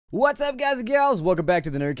What's up, guys and gals? Welcome back to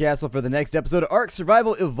the Nerd Castle for the next episode of Ark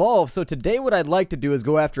Survival Evolved. So today what I'd like to do is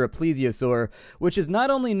go after a plesiosaur, which is not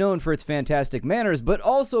only known for its fantastic manners, but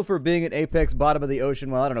also for being an apex bottom of the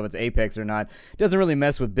ocean. Well, I don't know if it's apex or not. It doesn't really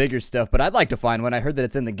mess with bigger stuff, but I'd like to find one. I heard that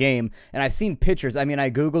it's in the game, and I've seen pictures. I mean,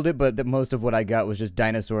 I googled it, but most of what I got was just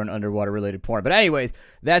dinosaur and underwater related porn. But anyways,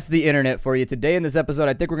 that's the internet for you. Today in this episode,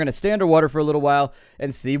 I think we're going to stay underwater for a little while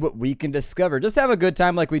and see what we can discover. Just have a good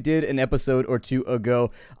time like we did an episode or two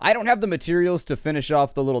ago. I don't have the materials to finish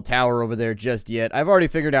off the little tower over there just yet. I've already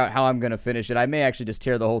figured out how I'm going to finish it. I may actually just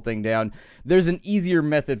tear the whole thing down. There's an easier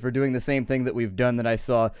method for doing the same thing that we've done that I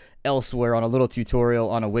saw elsewhere on a little tutorial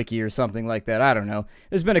on a wiki or something like that. I don't know.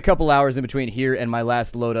 There's been a couple hours in between here and my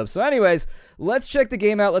last load up. So anyways, let's check the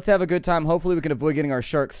game out. Let's have a good time. Hopefully we can avoid getting our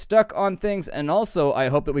shark stuck on things, and also I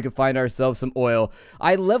hope that we can find ourselves some oil.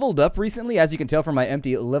 I leveled up recently, as you can tell from my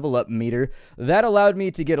empty level up meter. That allowed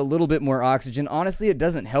me to get a little bit more oxygen. Honestly, it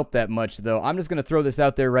doesn't help that much though. I'm just going to throw this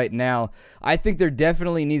out there right now. I think there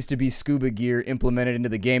definitely needs to be scuba gear implemented into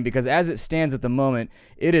the game, because as it stands at the moment,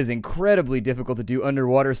 it is incredibly difficult to do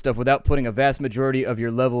underwater stuff without putting a vast majority of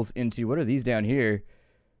your levels into... What are these down here?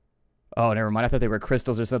 Oh, never mind. I thought they were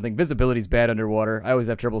crystals or something. Visibility's bad underwater. I always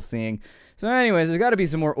have trouble seeing. So anyways, there's got to be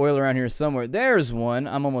some more oil around here somewhere. There's one.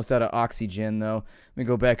 I'm almost out of oxygen, though. Let me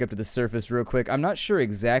go back up to the surface real quick. I'm not sure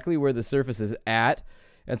exactly where the surface is at,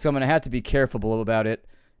 and so I'm going to have to be careful about it.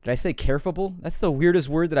 Did I say careful? That's the weirdest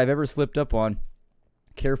word that I've ever slipped up on.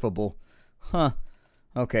 Careful. Huh.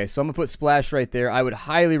 Okay, so I'm going to put splash right there. I would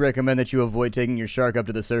highly recommend that you avoid taking your shark up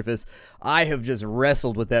to the surface. I have just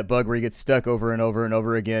wrestled with that bug where he gets stuck over and over and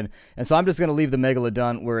over again. And so I'm just going to leave the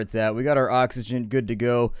megalodon where it's at. We got our oxygen good to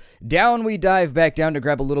go. Down we dive back down to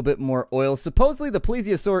grab a little bit more oil. Supposedly the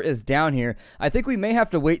plesiosaur is down here. I think we may have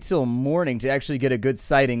to wait till morning to actually get a good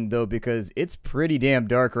sighting though, because it's pretty damn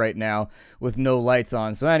dark right now with no lights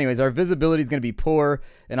on. So anyways, our visibility is going to be poor,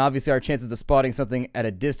 and obviously our chances of spotting something at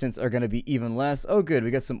a distance are going to be even less. Oh good. We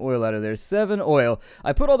got some oil out of there. 7 oil.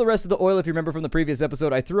 I put all the rest of the oil, if you remember from the previous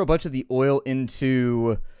episode, I threw a bunch of the oil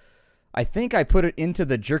into... I think I put it into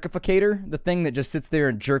the jerkificator, the thing that just sits there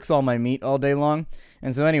and jerks all my meat all day long.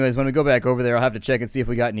 And so anyways, when we go back over there, I'll have to check and see if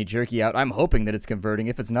we got any jerky out. I'm hoping that it's converting.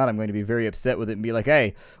 If it's not, I'm going to be very upset with it and be like,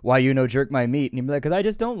 hey, why you no jerk my meat? And he'd be like, because I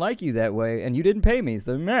just don't like you that way, and you didn't pay me,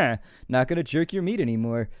 so meh, not going to jerk your meat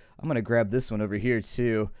anymore. I'm going to grab this one over here,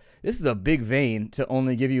 too. This is a big vein to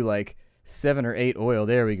only give you, like, 7 or 8 oil.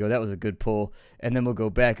 There we go. That was a good pull. And then we'll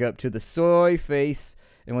go back up to the soy face.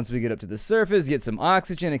 And once we get up to the surface, get some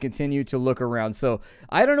oxygen and continue to look around. So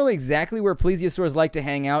I don't know exactly where plesiosaurs like to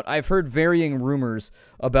hang out. I've heard varying rumors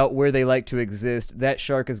about where they like to exist. That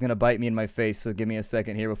shark is going to bite me in my face. So give me a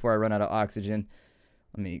second here before I run out of oxygen.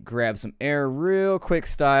 Let me grab some air real quick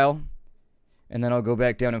style. And then I'll go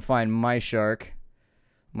back down and find my shark.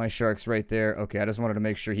 My shark's right there. Okay, I just wanted to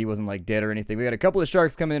make sure he wasn't, like, dead or anything. We got a couple of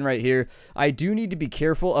sharks coming in right here. I do need to be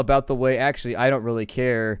careful about the way... Actually, I don't really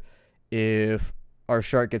care if our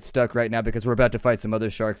shark gets stuck right now, because we're about to fight some other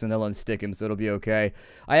sharks and they'll unstick him, so it'll be okay.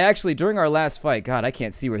 I actually, during our last fight... God, I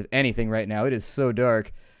can't see with anything right now. It is so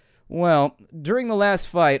dark. Well, during the last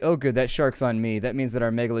fight... Oh, good, that shark's on me. That means that our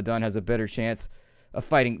megalodon has a better chance of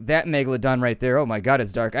fighting that megalodon right there. Oh my god,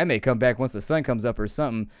 it's dark. I may come back once the sun comes up or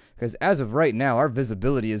something, because as of right now, our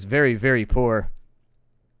visibility is very, very poor.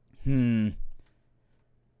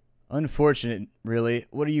 Unfortunate, really.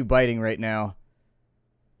 What are you biting right now?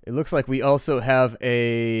 It looks like we also have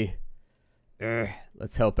a...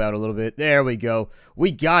 let's help out a little bit. There we go.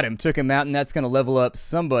 We got him. Took him out, and that's going to level up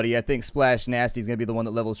somebody. I think Splash Nasty is going to be the one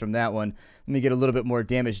that levels from that one. Let me get a little bit more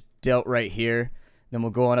damage dealt right here. Then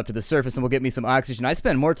we'll go on up to the surface and we'll get me some oxygen. I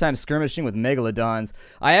spend more time skirmishing with megalodons.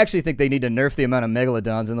 I actually think they need to nerf the amount of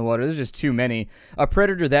megalodons in the water. There's just too many. A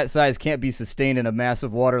predator that size can't be sustained in a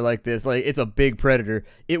massive water like this. Like, it's a big predator.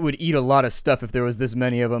 It would eat a lot of stuff if there was this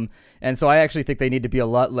many of them. And so I actually think they need to be a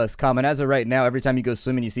lot less common. As of right now, every time you go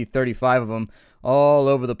swimming, you see 35 of them all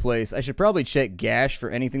over the place. I should probably check Gash for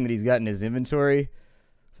anything that he's got in his inventory.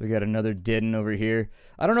 So we got another dead one over here.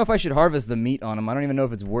 I don't know if I should harvest the meat on him. I don't even know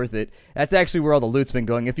if it's worth it. That's actually where all the loot's been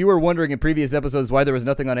going. If you were wondering in previous episodes why there was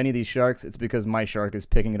nothing on any of these sharks, it's because my shark is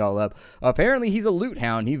picking it all up. Apparently, he's a loot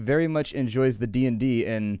hound. He very much enjoys the D&D,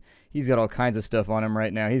 and he's got all kinds of stuff on him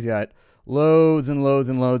right now. He's got loads and loads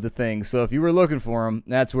and loads of things. So if you were looking for him,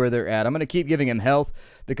 that's where they're at. I'm going to keep giving him health,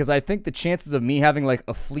 because I think the chances of me having like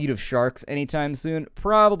a fleet of sharks anytime soon,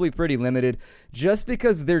 probably pretty limited, just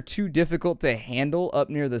because they're too difficult to handle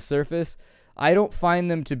up near the surface. I don't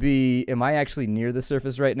find them to be... Am I actually near the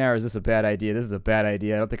surface right now, or is this a bad idea? This is a bad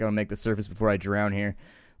idea. I don't think I'm going to make the surface before I drown here.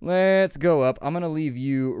 Let's go up. I'm going to leave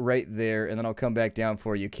you right there, and then I'll come back down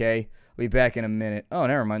for you, okay? We'll be back in a minute. Oh,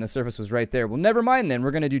 never mind. The surface was right there. Well, never mind then.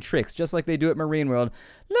 We're going to do tricks just like they do at Marine World.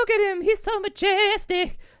 Look at him. He's so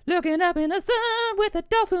majestic. Looking up in the sun with a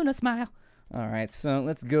dolphin smile. All right, so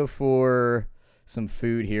let's go for some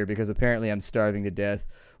food here because apparently I'm starving to death.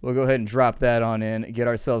 We'll go ahead and drop that on in. Get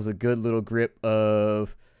ourselves a good little grip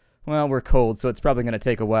of... Well, we're cold, so it's probably going to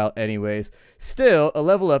take a while anyways. Still, a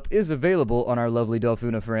level up is available on our lovely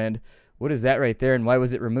Dolphuna friend. What is that right there, and why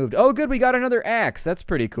was it removed? Oh, good, we got another axe. That's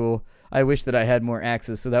pretty cool. I wish that I had more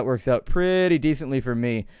axes, so that works out pretty decently for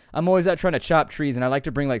me. I'm always out trying to chop trees, and I like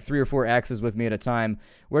to bring like 3 or 4 axes with me at a time.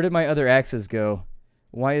 Where did my other axes go?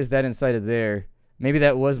 Why is that inside of there? Maybe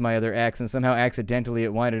that was my other axe, and somehow accidentally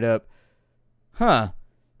it winded up. Huh.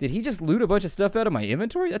 Did he just loot a bunch of stuff out of my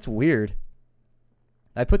inventory? That's weird.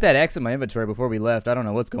 I put that axe in my inventory before we left. I don't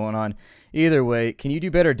know what's going on. Either way, can you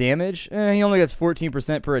do better damage? He only gets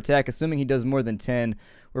 14% per attack. Assuming he does more than 10,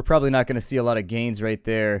 we're probably not going to see a lot of gains right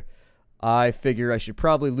there. I figure I should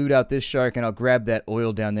probably loot out this shark, and I'll grab that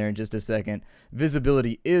oil down there in just a second.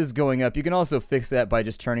 Visibility is going up. You can also fix that by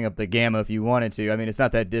just turning up the gamma if you wanted to. I mean, it's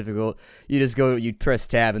not that difficult. You just go, you press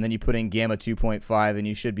tab, and then you put in gamma 2.5, and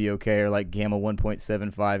you should be okay, or like gamma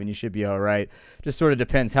 1.75, and you should be all right. Just sort of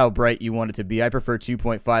depends how bright you want it to be. I prefer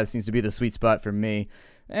 2.5. Seems to be the sweet spot for me.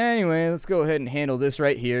 Anyway, let's go ahead and handle this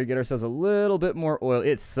right here. Get ourselves a little bit more oil.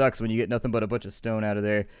 It sucks when you get nothing but a bunch of stone out of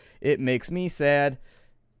there. It makes me sad.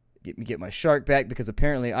 Get my shark back because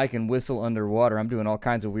apparently I can whistle underwater. I'm doing all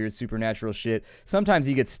kinds of weird supernatural shit. Sometimes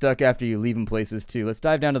he gets stuck after you leave him places too. Let's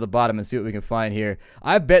dive down to the bottom and see what we can find here.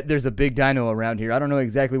 I bet there's a big dino around here. I don't know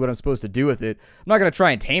exactly what I'm supposed to do with it. I'm not going to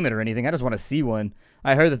try and tame it or anything. I just want to see one.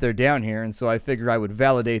 I heard that they're down here, and so I figured I would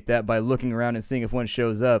validate that by looking around and seeing if one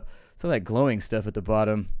shows up. What's all that glowing stuff at the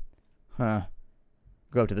bottom? Huh.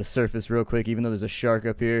 Go up to the surface real quick, even though there's a shark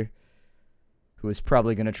up here who is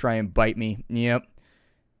probably going to try and bite me. Yep.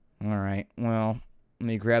 Alright, well, let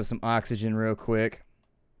me grab some oxygen real quick.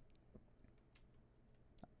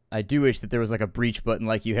 I do wish that there was like a breach button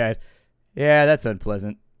like you had. Yeah, that's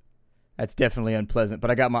unpleasant. That's definitely unpleasant,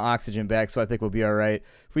 but I got my oxygen back, so I think we'll be alright.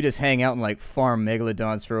 If we just hang out and like farm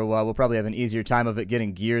megalodons for a while, we'll probably have an easier time of it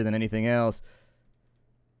getting gear than anything else.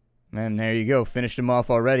 Man, there you go. Finished him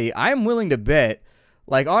off already. I'm willing to bet...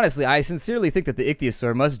 Like, honestly, I sincerely think that the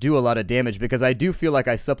ichthyosaur must do a lot of damage because I do feel like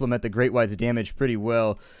I supplement the great white's damage pretty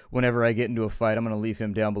well whenever I get into a fight. I'm going to leave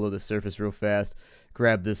him down below the surface real fast.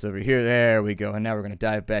 Grab this over here. There we go. And now we're going to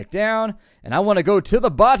dive back down. And I want to go to the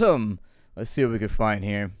bottom. Let's see what we can find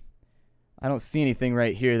here. I don't see anything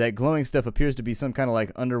right here. That glowing stuff appears to be some kind of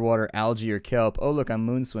like underwater algae or kelp. Oh, look, I'm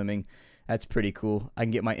moon swimming. That's pretty cool. I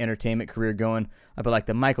can get my entertainment career going. I'll be like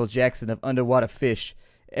the Michael Jackson of underwater fish.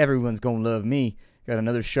 Everyone's going to love me. Got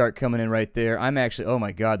another shark coming in right there. I'm actually... Oh,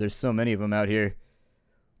 my God. There's so many of them out here.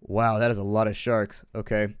 Wow, that is a lot of sharks.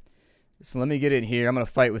 Okay. So let me get in here. I'm going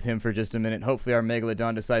to fight with him for just a minute. Hopefully our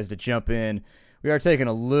Megalodon decides to jump in. We are taking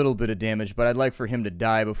a little bit of damage, but I'd like for him to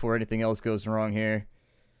die before anything else goes wrong here.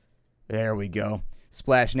 There we go.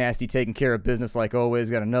 Splash Nasty taking care of business like always.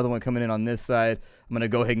 Got another one coming in on this side. I'm going to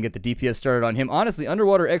go ahead and get the DPS started on him. Honestly,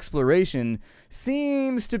 underwater exploration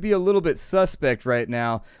seems to be a little bit suspect right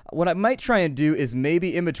now. What I might try and do is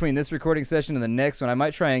maybe in between this recording session and the next one, I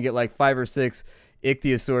might try and get like 5 or 6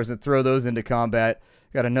 ichthyosaurs and throw those into combat.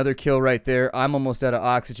 Got another kill right there. I'm almost out of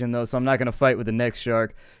oxygen though, so I'm not going to fight with the next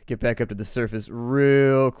shark. Get back up to the surface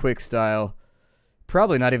real quick style.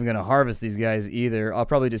 Probably not even going to harvest these guys either. I'll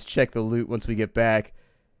probably just check the loot once we get back.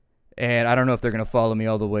 And I don't know if they're going to follow me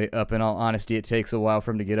all the way up. In all honesty, it takes a while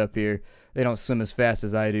for them to get up here. They don't swim as fast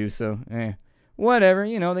as I do, so whatever.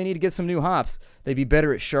 You know, they need to get some new hops. They'd be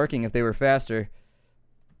better at sharking if they were faster.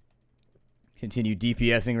 Continue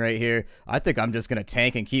DPSing right here. I think I'm just going to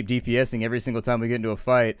tank and keep DPSing every single time we get into a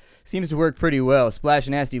fight. Seems to work pretty well. Splash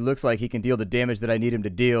Nasty looks like he can deal the damage that I need him to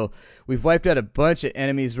deal. We've wiped out a bunch of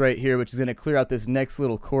enemies right here, which is going to clear out this next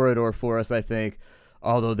little corridor for us, I think.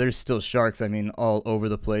 Although there's still sharks, I mean, all over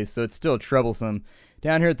the place, so it's still troublesome.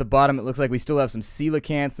 Down here at the bottom, it looks like we still have some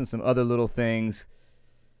coelacanths and some other little things.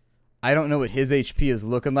 I don't know what his HP is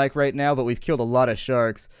looking like right now, but we've killed a lot of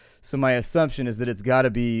sharks. So my assumption is that it's got to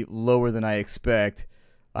be lower than I expect.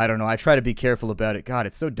 I don't know. I try to be careful about it. God,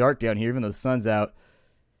 it's so dark down here, even though the sun's out.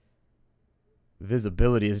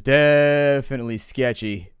 Visibility is definitely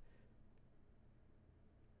sketchy.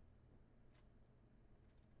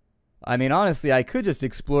 I mean, honestly, I could just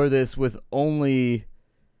explore this with only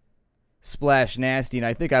Splash Nasty, and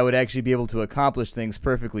I think I would actually be able to accomplish things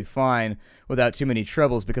perfectly fine without too many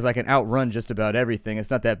troubles because I can outrun just about everything.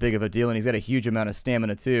 It's not that big of a deal, and he's got a huge amount of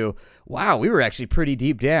stamina too. Wow, we were actually pretty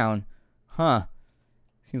deep down. Huh.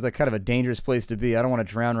 Seems like kind of a dangerous place to be. I don't want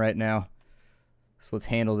to drown right now. So let's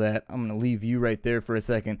handle that. I'm going to leave you right there for a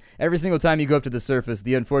second. Every single time you go up to the surface,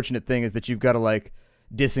 the unfortunate thing is that you've got to, like,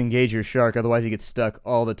 disengage your shark. Otherwise, he gets stuck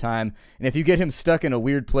all the time. And if you get him stuck in a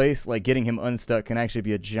weird place, like getting him unstuck can actually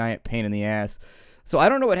be a giant pain in the ass. So I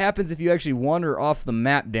don't know what happens if you actually wander off the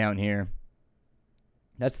map down here.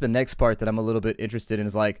 That's the next part that I'm a little bit interested in,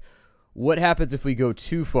 is like, what happens if we go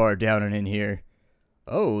too far down and in here?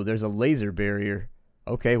 Oh, there's a laser barrier.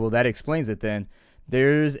 Okay, well, that explains it then.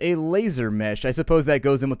 There's a laser mesh. I suppose that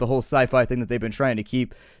goes in with the whole sci-fi thing that they've been trying to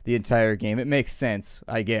keep the entire game. It makes sense,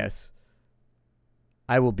 I guess.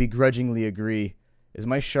 I will begrudgingly agree. Is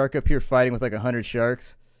my shark up here fighting with like 100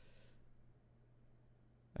 sharks?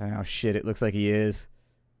 Oh, shit, it looks like he is.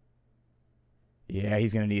 Yeah,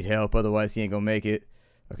 he's going to need help, otherwise he ain't going to make it.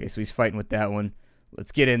 Okay, so he's fighting with that one.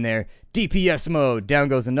 Let's get in there. DPS mode. Down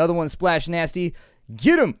goes another one. Splash nasty.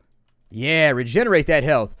 Get him! Yeah, regenerate that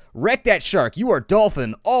health. Wreck that shark. You are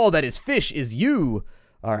dolphin. All that is fish is you.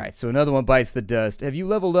 Alright, so another one bites the dust. Have you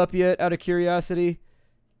leveled up yet, out of curiosity?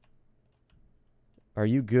 Are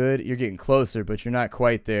you good? You're getting closer, but you're not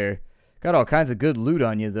quite there. Got all kinds of good loot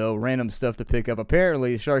on you, though. Random stuff to pick up.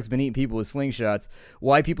 Apparently, sharks been eating people with slingshots.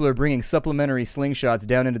 Why people are bringing supplementary slingshots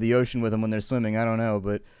down into the ocean with them when they're swimming, I don't know,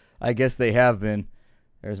 but I guess they have been.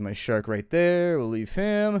 There's my shark right there. We'll leave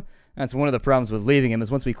him. That's one of the problems with leaving him,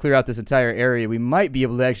 is once we clear out this entire area, we might be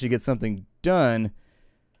able to actually get something done.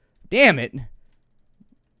 Damn it!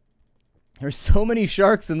 There's so many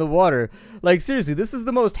sharks in the water. Like, seriously, this is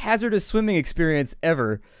the most hazardous swimming experience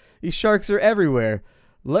ever. These sharks are everywhere.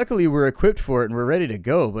 Luckily, we're equipped for it and we're ready to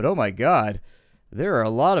go, but oh my god. There are a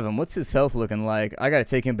lot of them. What's his health looking like? I gotta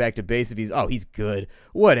take him back to base if he's... Oh, he's good.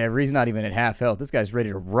 Whatever, he's not even at half health. This guy's ready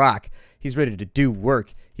to rock. He's ready to do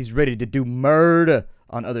work. He's ready to do murder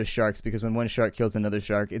on other sharks, because when one shark kills another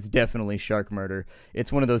shark, it's definitely shark murder.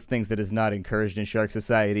 It's one of those things that is not encouraged in shark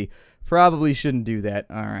society. Probably shouldn't do that.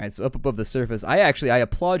 Alright, so up above the surface. I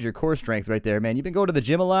applaud your core strength right there, man. You've been going to the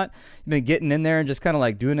gym a lot. You've been getting in there and just kind of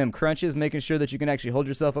like doing them crunches, making sure that you can actually hold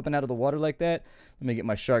yourself up and out of the water like that. Let me get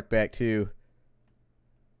my shark back too.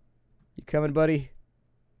 You coming, buddy?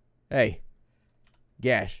 Hey.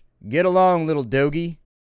 Gash. Get along, little doggy.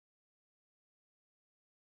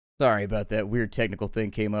 Sorry about that. Weird technical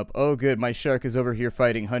thing came up. Oh, good. My shark is over here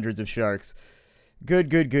fighting hundreds of sharks.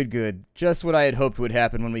 Good, good, good, good. Just what I had hoped would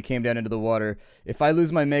happen when we came down into the water. If I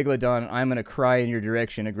lose my Megalodon, I'm going to cry in your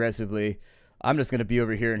direction aggressively. I'm just going to be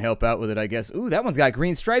over here and help out with it, I guess. Ooh, that one's got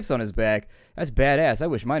green stripes on his back. That's badass. I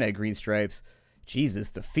wish mine had green stripes. Jesus,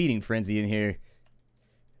 it's a feeding frenzy in here.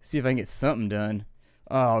 See if I can get something done.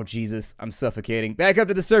 Oh, Jesus, I'm suffocating. Back up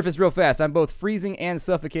to the surface real fast. I'm both freezing and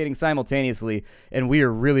suffocating simultaneously, and we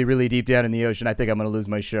are really, really deep down in the ocean. I think I'm going to lose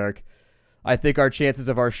my shark. I think our chances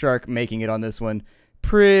of our shark making it on this one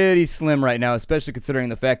pretty slim right now, especially considering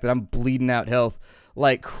the fact that I'm bleeding out health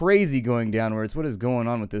like crazy going downwards. What is going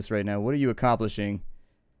on with this right now? What are you accomplishing?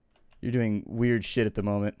 You're doing weird shit at the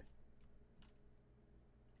moment.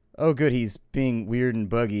 Oh, good, he's being weird and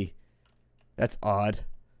buggy. That's odd.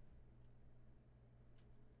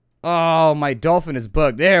 Oh, my dolphin is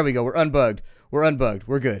bugged. There we go. We're unbugged. We're unbugged.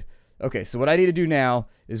 We're good. Okay, so what I need to do now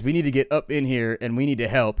is we need to get up in here, and we need to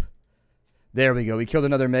help. There we go. We killed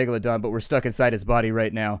another Megalodon, but we're stuck inside his body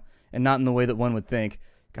right now, and not in the way that one would think.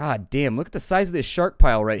 God damn, look at the size of this shark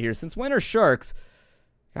pile right here. Since when are sharks...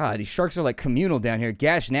 God, these sharks are like communal down here.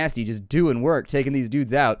 Gash Nasty just doing work, taking these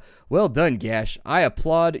dudes out. Well done, Gash. I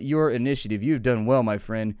applaud your initiative. You've done well, my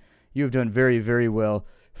friend. You have done very, very well.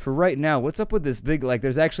 For right now, what's up with this big, like,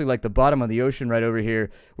 there's actually, like, the bottom of the ocean right over here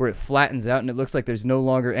where it flattens out and it looks like there's no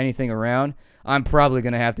longer anything around. I'm probably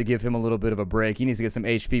going to have to give him a little bit of a break. He needs to get some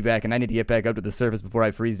HP back, and I need to get back up to the surface before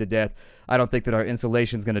I freeze to death. I don't think that our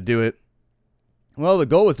insulation's going to do it. Well, the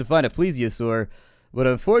goal was to find a plesiosaur, but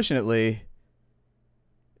unfortunately,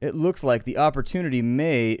 it looks like the opportunity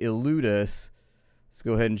may elude us. Let's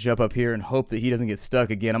go ahead and jump up here and hope that he doesn't get stuck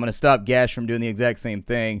again. I'm going to stop Gash from doing the exact same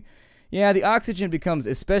thing. Yeah, the oxygen becomes,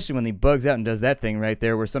 especially when he bugs out and does that thing right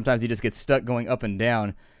there, where sometimes he just gets stuck going up and down.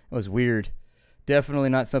 It was weird. Definitely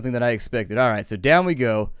not something that I expected. Alright, so down we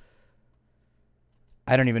go.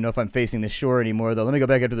 I don't even know if I'm facing the shore anymore, though. Let me go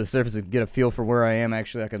back up to the surface and get a feel for where I am.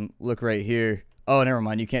 Actually, I can look right here. Oh, never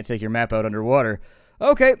mind. You can't take your map out underwater.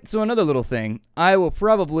 Okay, so another little thing. I will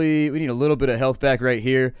probably... We need a little bit of health back right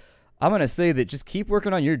here. I'm going to say that just keep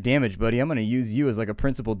working on your damage, buddy. I'm going to use you as like a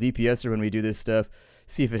principal DPSer when we do this stuff.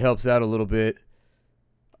 See if it helps out a little bit.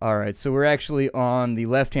 Alright, so we're actually on the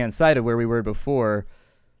left-hand side of where we were before.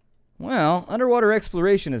 Well, underwater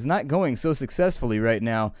exploration is not going so successfully right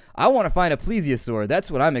now. I want to find a plesiosaur. That's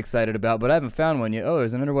what I'm excited about, but I haven't found one yet. Oh,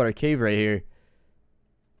 there's an underwater cave right here.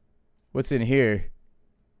 What's in here?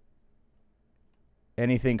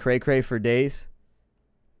 Anything cray-cray for days?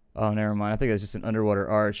 Oh, never mind. I think it's just an underwater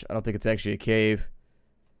arch. I don't think it's actually a cave.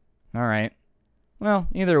 Alright. Well,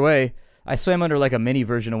 either way, I swam under like a mini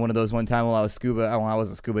version of one of those one time while I was scuba. Well, I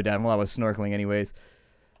wasn't scuba diving, while I was snorkeling anyways.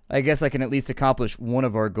 I guess I can at least accomplish one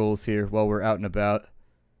of our goals here while we're out and about.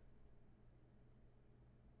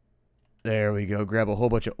 There we go. Grab a whole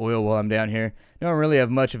bunch of oil while I'm down here. Don't really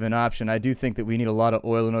have much of an option. I do think that we need a lot of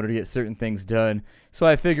oil in order to get certain things done. So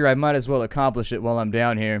I figure I might as well accomplish it while I'm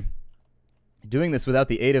down here. Doing this without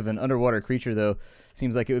the aid of an underwater creature, though,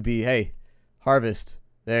 seems like it would be, hey, harvest.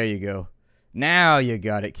 There you go. Now you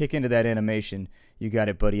got it. Kick into that animation. You got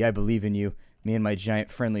it, buddy. I believe in you. Me and my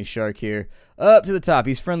giant friendly shark here. Up to the top.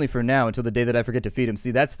 He's friendly for now until the day that I forget to feed him.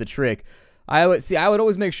 See, that's the trick. I would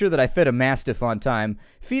always make sure that I fed a mastiff on time.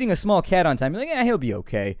 Feeding a small cat on time, you're like, yeah, he'll be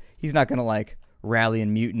okay. He's not gonna like rally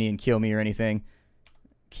and mutiny and kill me or anything.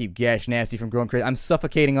 Keep Gash Nasty from growing crazy. I'm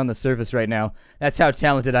suffocating on the surface right now. That's how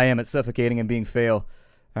talented I am at suffocating and being fail.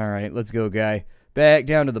 Alright, let's go, guy. Back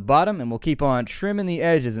down to the bottom, and we'll keep on trimming the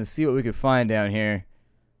edges and see what we can find down here.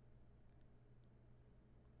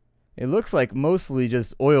 It looks like mostly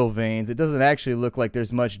just oil veins. It doesn't actually look like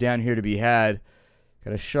there's much down here to be had.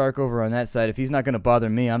 Got a shark over on that side. If he's not going to bother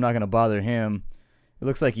me, I'm not going to bother him. It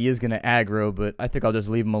looks like he is going to aggro, but I think I'll just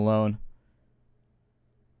leave him alone.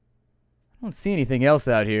 I don't see anything else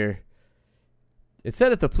out here. It said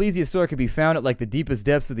that the plesiosaur could be found at like the deepest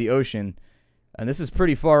depths of the ocean. And this is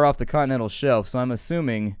pretty far off the continental shelf, so I'm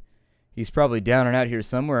assuming he's probably down and out here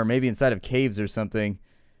somewhere, or maybe inside of caves or something.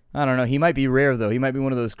 I don't know. He might be rare, though. He might be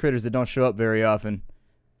one of those critters that don't show up very often.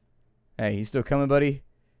 Hey, you still coming, buddy?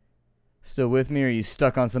 Still with me, or are you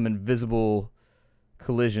stuck on some invisible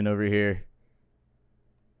collision over here?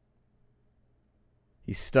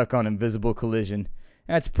 He's stuck on invisible collision.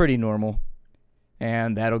 That's pretty normal.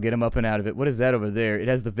 And that'll get him up and out of it. What is that over there? It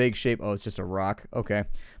has the vague shape. Oh, it's just a rock. Okay. I'm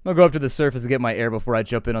going to go up to the surface and get my air before I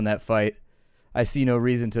jump in on that fight. I see no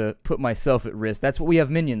reason to put myself at risk. That's what we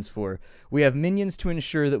have minions for. We have minions to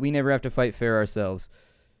ensure that we never have to fight fair ourselves.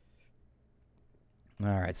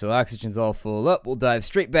 Alright, so oxygen's all full up. We'll dive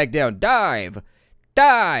straight back down. Dive!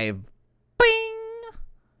 Dive! Bing!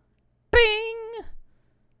 Bing!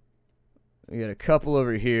 We got a couple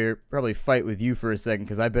over here. Probably fight with you for a second,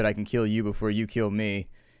 because I bet I can kill you before you kill me.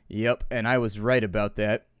 Yep, and I was right about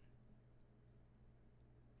that.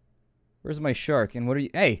 Where's my shark? And what are you...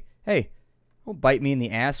 Hey! Hey! Don't bite me in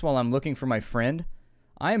the ass while I'm looking for my friend.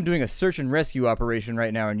 I am doing a search and rescue operation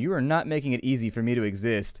right now, and you are not making it easy for me to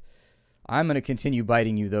exist. I'm going to continue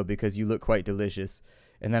biting you, though, because you look quite delicious.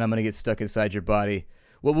 And then I'm going to get stuck inside your body.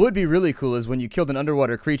 What would be really cool is when you killed an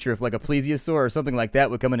underwater creature, if like a plesiosaur or something like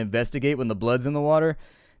that would come and investigate when the blood's in the water.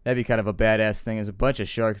 That'd be kind of a badass thing. There's a bunch of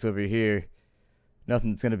sharks over here.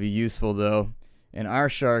 Nothing that's going to be useful, though. And our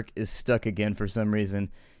shark is stuck again for some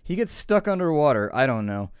reason. He gets stuck underwater. I don't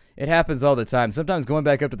know. It happens all the time. Sometimes going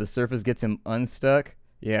back up to the surface gets him unstuck.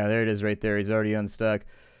 Yeah, there it is right there. He's already unstuck.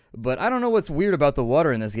 But I don't know what's weird about the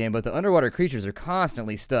water in this game, but the underwater creatures are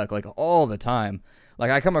constantly stuck, like all the time.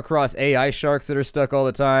 Like I come across AI sharks that are stuck all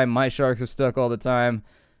the time. My sharks are stuck all the time.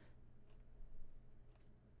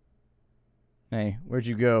 Hey, where'd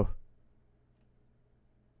you go?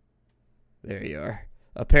 There you are.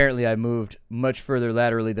 Apparently I moved much further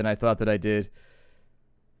laterally than I thought that I did.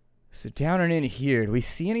 So down and in here, do we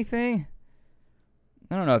see anything?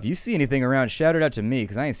 I don't know. If you see anything around, shout it out to me,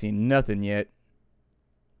 because I ain't seen nothing yet.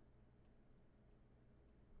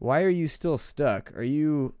 Why are you still stuck? Are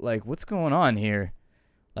you, like, what's going on here?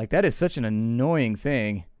 Like, that is such an annoying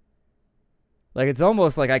thing. Like, it's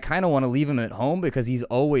almost like I kind of want to leave him at home because he's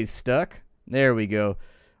always stuck. There we go.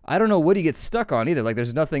 I don't know what he gets stuck on either. Like,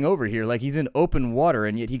 there's nothing over here. Like, he's in open water,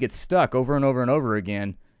 and yet he gets stuck over and over and over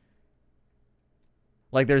again.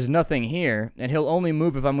 Like, there's nothing here, and he'll only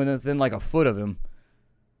move if I'm within, like, a foot of him.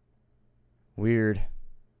 Weird.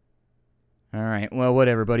 Alright, well,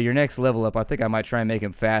 whatever, buddy. Your next level up, I think I might try and make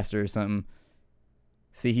him faster or something.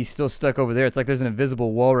 See, he's still stuck over there. It's like there's an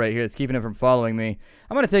invisible wall right here that's keeping him from following me.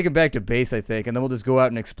 I'm going to take him back to base, I think, and then we'll just go out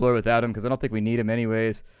and explore without him, because I don't think we need him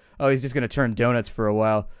anyways. Oh, he's just going to turn donuts for a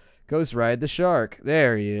while. Ghost ride the shark.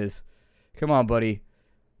 There he is. Come on, buddy.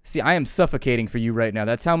 See, I am suffocating for you right now.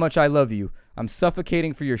 That's how much I love you. I'm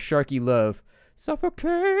suffocating for your sharky love.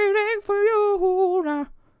 Suffocating for you now.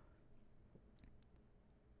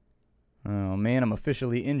 Oh, man, I'm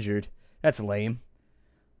officially injured. That's lame.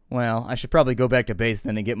 Well, I should probably go back to base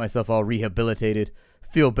then and get myself all rehabilitated.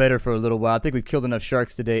 Feel better for a little while. I think we've killed enough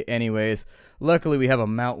sharks today anyways. Luckily, we have a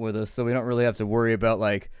mount with us, so we don't really have to worry about,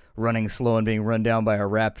 like, running slow and being run down by a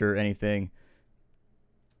raptor or anything.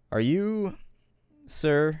 Are you...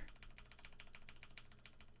 sir?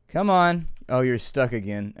 Come on. Oh, you're stuck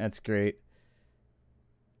again. That's great.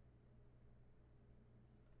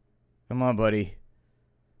 Come on, buddy.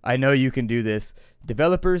 I know you can do this.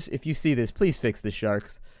 Developers, if you see this, please fix the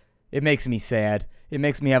sharks. It makes me sad. It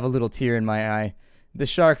makes me have a little tear in my eye. The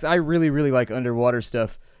sharks, I really, really like underwater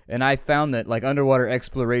stuff, and I found that like underwater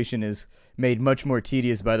exploration is made much more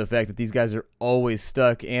tedious by the fact that these guys are always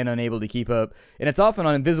stuck and unable to keep up. And it's often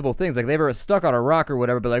on invisible things, like they were stuck on a rock or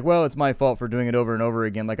whatever, but like, well, it's my fault for doing it over and over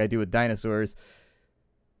again like I do with dinosaurs.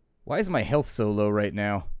 Why is my health so low right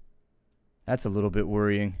now? That's a little bit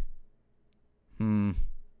worrying.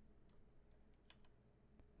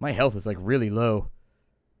 My health is like really low.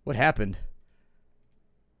 What happened?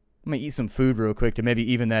 I'm gonna eat some food real quick to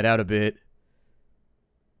maybe even that out a bit.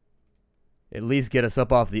 At least get us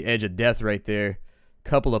up off the edge of death right there.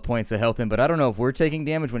 Couple of points of health in, but I don't know if we're taking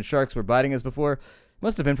damage when sharks were biting us before.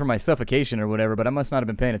 Must have been from my suffocation or whatever, but I must not have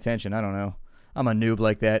been paying attention. I don't know. I'm a noob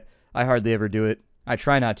like that. I hardly ever do it. I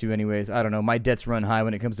try not to anyways. I don't know. My debts run high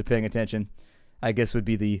when it comes to paying attention. I guess would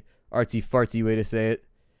be the artsy-fartsy way to say it.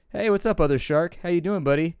 Hey, what's up, other shark? How you doing,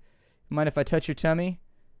 buddy? Mind if I touch your tummy?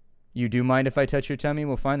 You do mind if I touch your tummy?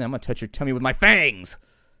 We'll find that. I'm gonna touch your tummy with my fangs!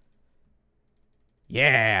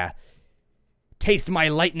 Yeah! Taste my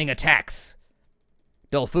lightning attacks!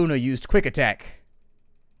 Dolphuna used quick attack.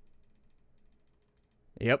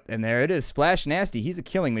 Yep, and there it is. Splash Nasty. He's a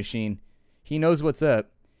killing machine. He knows what's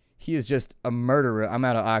up. He is just a murderer. I'm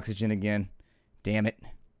out of oxygen again. Damn it.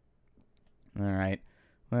 Alright.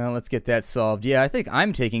 Well, let's get that solved. Yeah, I think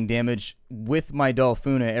I'm taking damage with my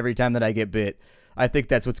Dolphuna every time that I get bit. I think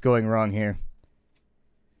that's what's going wrong here.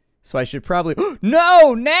 So I should probably...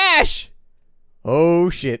 No! Gnash! Oh,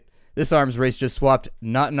 shit. This arms race just swapped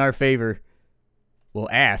not in our favor. Well,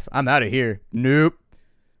 ass. I'm out of here. Nope.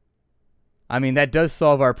 I mean, that does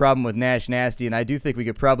solve our problem with Gnash Nasty, and I do think we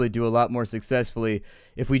could probably do a lot more successfully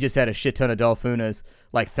if we just had a shit ton of Dolphunas.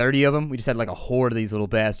 Like 30 of them. We just had like a horde of these little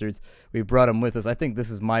bastards. We brought them with us. I think this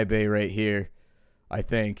is my bay right here. I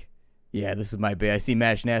think. Yeah, this is my bay. I see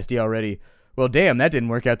Gnash Nasty already. Well, damn, that didn't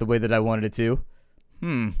work out the way that I wanted it to.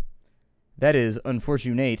 That is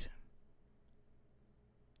unfortunate.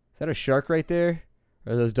 Is that a shark right there?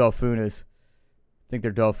 Or are those Dolphunas? I think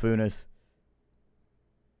they're Dolphunas.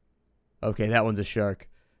 Okay, that one's a shark.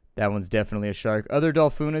 That one's definitely a shark. Other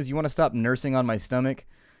Dolphunas, you want to stop nursing on my stomach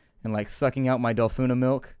and like sucking out my Dolphuna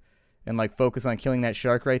milk and like focus on killing that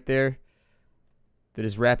shark right there that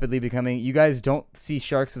is rapidly becoming... You guys don't see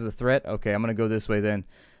sharks as a threat? Okay, I'm going to go this way then.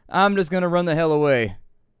 I'm just going to run the hell away.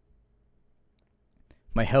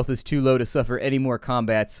 My health is too low to suffer any more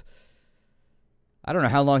combats. I don't know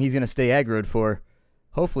how long he's going to stay aggroed for.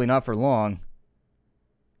 Hopefully not for long.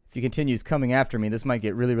 If he continues coming after me, this might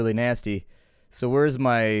get really, really nasty. So where's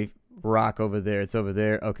my rock over there? It's over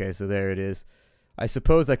there. Okay, so there it is. I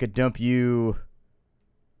suppose I could dump you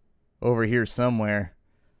over here somewhere.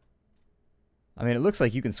 I mean, it looks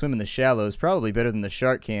like you can swim in the shallows. Probably better than the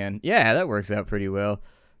shark can. Yeah, that works out pretty well.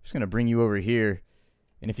 I'm just going to bring you over here.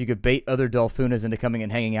 And if you could bait other Dolphunas into coming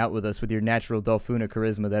and hanging out with us with your natural Dolphuna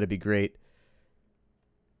charisma, that'd be great.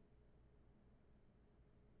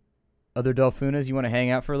 Other Dolphunas, you want to hang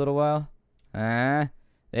out for a little while?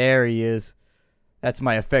 There he is. That's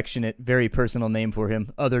my affectionate, very personal name for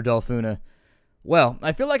him, Other Dolphuna. Well,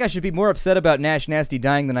 I feel like I should be more upset about Gnash Nasty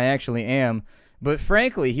dying than I actually am, but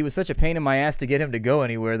frankly, he was such a pain in my ass to get him to go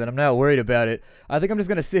anywhere that I'm not worried about it. I think I'm just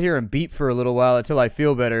going to sit here and beep for a little while until I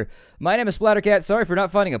feel better. My name is Splattercat. Sorry for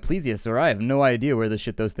not finding a plesiosaur. I have no idea where the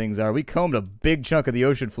shit those things are. We combed a big chunk of the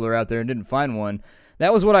ocean floor out there and didn't find one.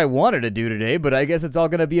 That was what I wanted to do today, but I guess it's all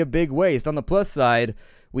going to be a big waste. On the plus side,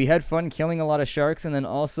 we had fun killing a lot of sharks and then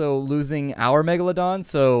also losing our Megalodon,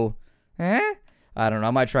 so... I don't know.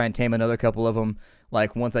 I might try and tame another couple of them,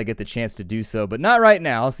 like, once I get the chance to do so. But not right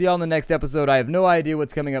now. I'll see y'all in the next episode. I have no idea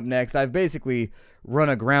what's coming up next. I've basically run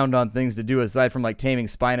aground on things to do aside from, like, taming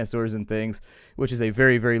Spinosaurs and things, which is a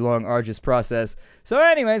very, very long, arduous process. So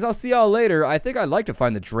anyways, I'll see y'all later. I think I'd like to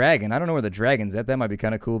find the dragon. I don't know where the dragon's at. That might be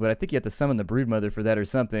kind of cool, but I think you have to summon the broodmother for that or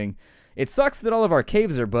something. It sucks that all of our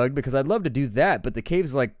caves are bugged because I'd love to do that, but the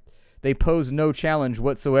caves, like, they pose no challenge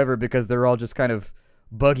whatsoever because they're all just kind of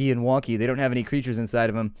buggy and wonky. They don't have any creatures inside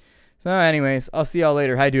of them. So anyways, I'll see y'all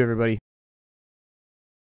later. Hi, do everybody.